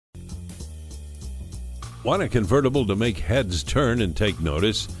Want a convertible to make heads turn and take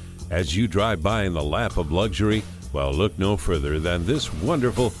notice as you drive by in the lap of luxury? Well, look no further than this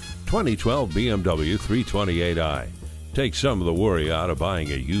wonderful 2012 BMW 328i. Take some of the worry out of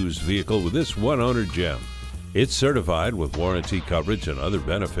buying a used vehicle with this one-owner gem. It's certified with warranty coverage and other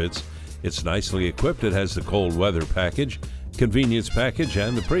benefits. It's nicely equipped. It has the cold weather package, convenience package,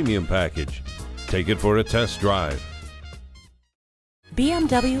 and the premium package. Take it for a test drive.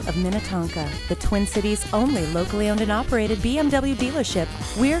 BMW of Minnetonka, the Twin Cities' only locally owned and operated BMW dealership.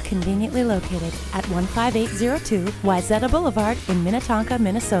 We're conveniently located at 15802 Wayzata Boulevard in Minnetonka,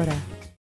 Minnesota.